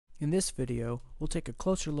In this video, we'll take a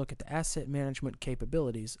closer look at the asset management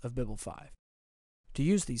capabilities of Bibble 5. To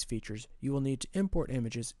use these features, you will need to import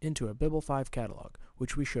images into a Bibble 5 catalog,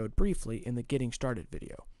 which we showed briefly in the Getting Started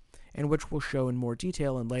video, and which we'll show in more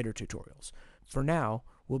detail in later tutorials. For now,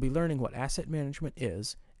 we'll be learning what asset management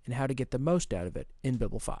is and how to get the most out of it in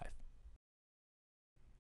Bibble 5.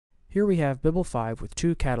 Here we have Bibble 5 with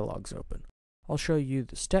two catalogs open. I'll show you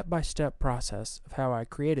the step-by-step process of how I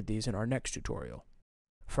created these in our next tutorial.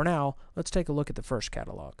 For now, let's take a look at the first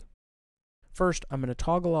catalog. First, I'm going to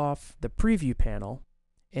toggle off the preview panel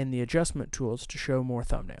and the adjustment tools to show more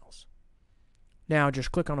thumbnails. Now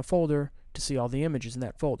just click on a folder to see all the images in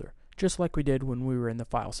that folder, just like we did when we were in the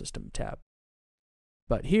File System tab.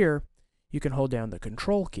 But here, you can hold down the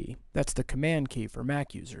Control key, that's the Command key for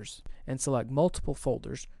Mac users, and select multiple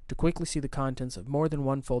folders to quickly see the contents of more than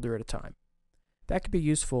one folder at a time. That could be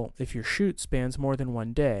useful if your shoot spans more than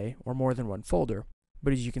one day or more than one folder,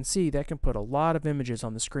 but as you can see, that can put a lot of images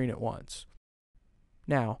on the screen at once.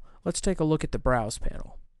 Now, let's take a look at the Browse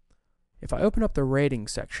panel. If I open up the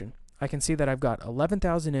Ratings section, I can see that I've got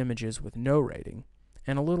 11,000 images with no rating,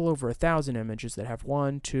 and a little over 1,000 images that have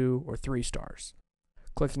 1, 2, or 3 stars.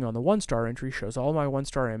 Clicking on the 1-star entry shows all my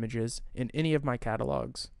 1-star images in any of my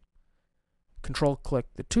catalogs. Control-click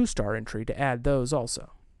the 2-star entry to add those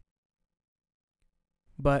also.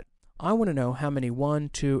 But I want to know how many 1,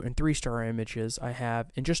 2, and 3-star images I have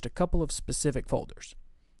in just a couple of specific folders.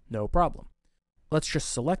 No problem. Let's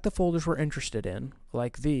just select the folders we're interested in,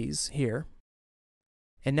 like these here,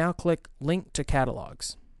 and now click Link to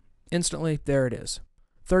Catalogs. Instantly, there it is.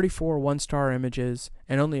 34 1-star images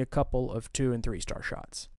and only a couple of 2 and 3-star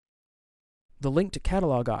shots. The Link to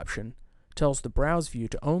Catalog option tells the Browse view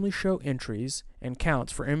to only show entries and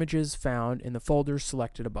counts for images found in the folders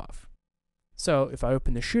selected above. So, if I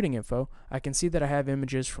open the shooting info, I can see that I have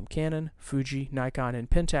images from Canon, Fuji, Nikon, and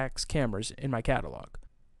Pentax cameras in my catalog.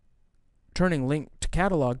 Turning Link to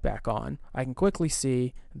Catalog back on, I can quickly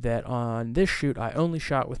see that on this shoot I only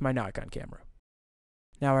shot with my Nikon camera.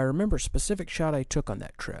 Now I remember a specific shot I took on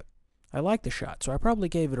that trip. I liked the shot, so I probably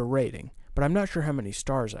gave it a rating, but I'm not sure how many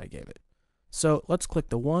stars I gave it. So let's click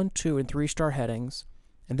the 1, 2, and 3-star headings,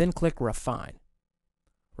 and then click Refine.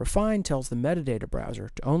 Refine tells the metadata browser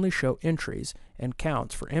to only show entries and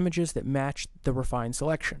counts for images that match the refined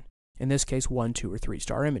selection, in this case 1, 2, or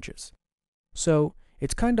 3-star images. So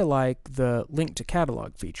it's kind of like the Link to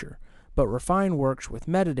Catalog feature, but Refine works with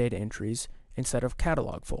metadata entries instead of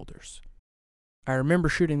catalog folders. I remember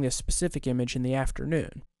shooting this specific image in the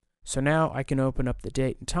afternoon, so now I can open up the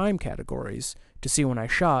date and time categories to see when I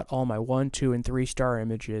shot all my 1, 2, and 3-star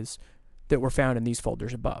images that were found in these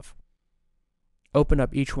folders above. Open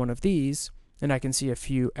up each one of these, and I can see a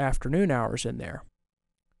few afternoon hours in there.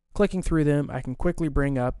 Clicking through them, I can quickly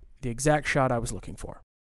bring up the exact shot I was looking for.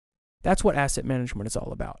 That's what asset management is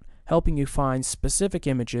all about, helping you find specific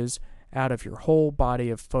images out of your whole body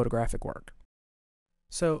of photographic work.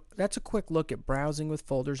 So that's a quick look at browsing with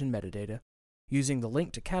folders and metadata, using the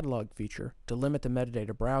Link to Catalog feature to limit the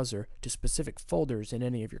metadata browser to specific folders in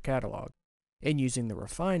any of your catalog, and using the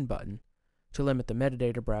Refine button to limit the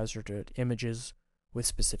metadata browser to images with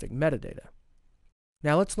specific metadata.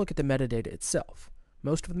 Now let's look at the metadata itself.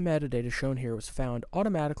 Most of the metadata shown here was found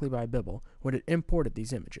automatically by Bibble when it imported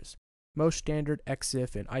these images. Most standard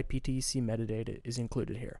EXIF and IPTC metadata is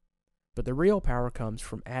included here. But the real power comes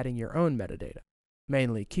from adding your own metadata,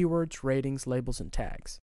 mainly keywords, ratings, labels, and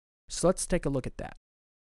tags. So let's take a look at that.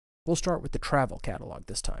 We'll start with the travel catalog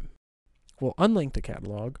this time. We'll unlink the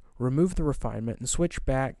catalog, remove the refinement, and switch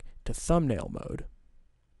back to thumbnail mode.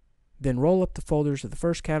 Then roll up the folders of the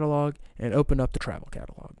first catalog and open up the travel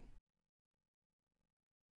catalog.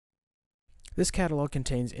 This catalog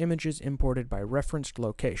contains images imported by referenced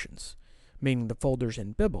locations, meaning the folders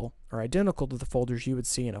in Bibble are identical to the folders you would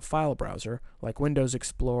see in a file browser like Windows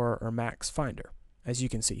Explorer or Mac's Finder, as you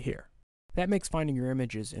can see here. That makes finding your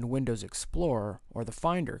images in Windows Explorer or the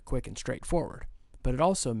Finder quick and straightforward, but it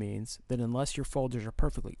also means that unless your folders are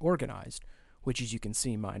perfectly organized, which as you can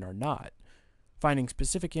see mine are not, finding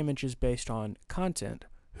specific images based on content,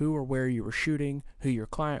 who or where you were shooting, who your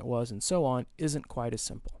client was, and so on, isn't quite as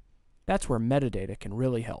simple. That's where metadata can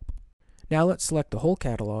really help. Now let's select the whole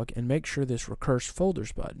catalog and make sure this Recurse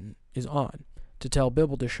Folders button is on to tell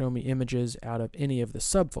Bibble to show me images out of any of the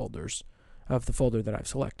subfolders of the folder that I've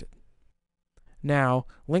selected. Now,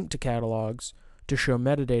 Link to Catalogs to show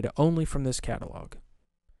metadata only from this catalog.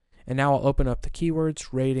 And now I'll open up the keywords,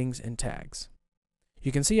 ratings, and tags.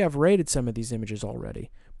 You can see I've rated some of these images already,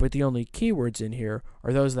 but the only keywords in here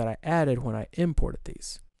are those that I added when I imported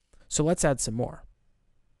these. So let's add some more.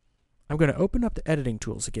 I'm going to open up the editing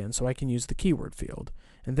tools again so I can use the keyword field,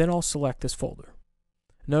 and then I'll select this folder.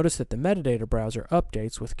 Notice that the metadata browser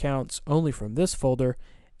updates with counts only from this folder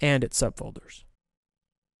and its subfolders.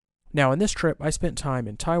 Now in this trip, I spent time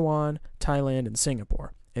in Taiwan, Thailand, and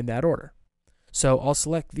Singapore, in that order. So I'll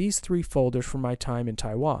select these 3 folders from my time in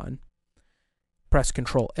Taiwan, press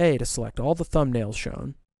Ctrl A to select all the thumbnails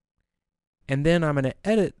shown, and then I'm going to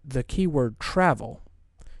edit the keyword travel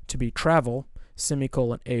to be travel,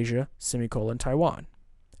 Asia, Taiwan,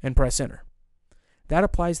 and press enter. That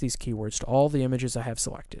applies these keywords to all the images I have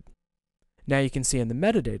selected. Now you can see in the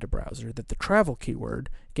metadata browser that the travel keyword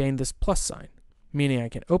gained this plus sign, meaning I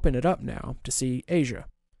can open it up now to see Asia,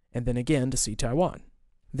 and then again to see Taiwan.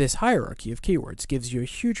 This hierarchy of keywords gives you a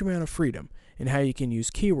huge amount of freedom in how you can use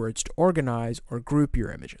keywords to organize or group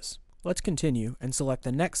your images. Let's continue and select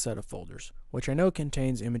the next set of folders, which I know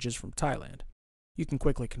contains images from Thailand. You can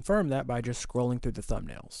quickly confirm that by just scrolling through the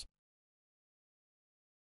thumbnails.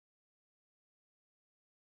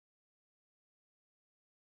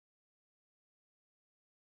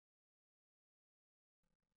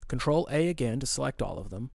 Ctrl A again to select all of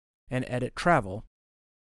them, and edit travel,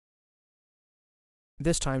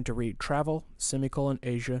 this time to read travel,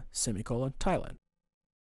 Asia, Thailand.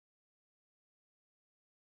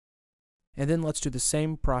 And then let's do the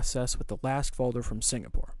same process with the last folder from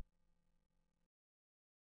Singapore.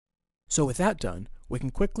 So with that done, we can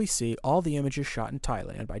quickly see all the images shot in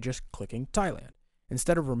Thailand by just clicking Thailand,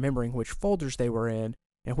 instead of remembering which folders they were in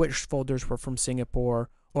and which folders were from Singapore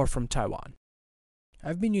or from Taiwan.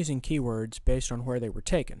 I've been using keywords based on where they were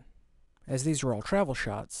taken. As these are all travel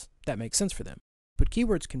shots, that makes sense for them, but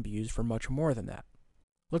keywords can be used for much more than that.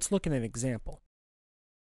 Let's look at an example.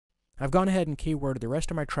 I've gone ahead and keyworded the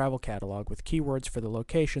rest of my travel catalog with keywords for the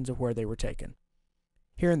locations of where they were taken.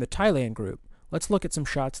 Here in the Thailand group, let's look at some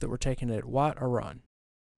shots that were taken at Wat Arun.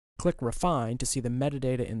 Click Refine to see the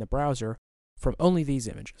metadata in the browser from only these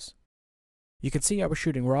images. You can see I was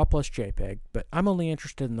shooting RAW plus JPEG, but I'm only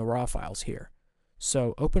interested in the RAW files here.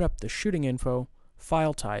 So open up the shooting info,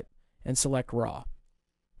 file type, and select RAW.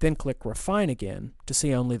 Then click Refine again to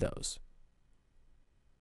see only those.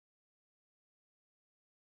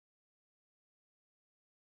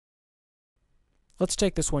 Let's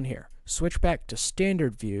take this one here. Switch back to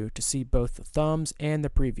Standard View to see both the thumbs and the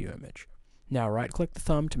preview image. Now right-click the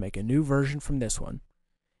thumb to make a new version from this one,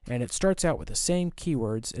 and it starts out with the same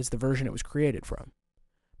keywords as the version it was created from.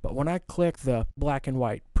 But when I click the black and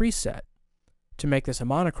white preset to make this a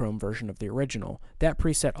monochrome version of the original, that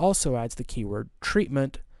preset also adds the keyword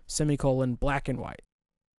treatment, black and white.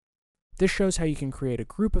 This shows how you can create a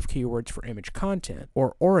group of keywords for image content,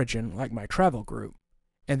 or origin like my travel group,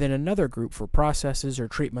 and then another group for processes or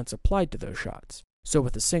treatments applied to those shots. So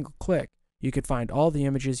with a single click, you could find all the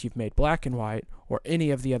images you've made black and white, or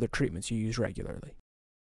any of the other treatments you use regularly.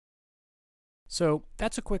 So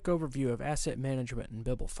that's a quick overview of asset management in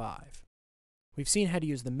Bibble 5. We've seen how to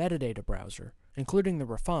use the metadata browser, including the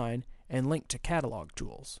refine and link to catalog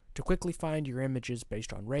tools, to quickly find your images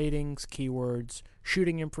based on ratings, keywords,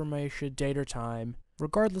 shooting information, date or time,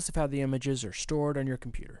 regardless of how the images are stored on your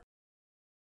computer.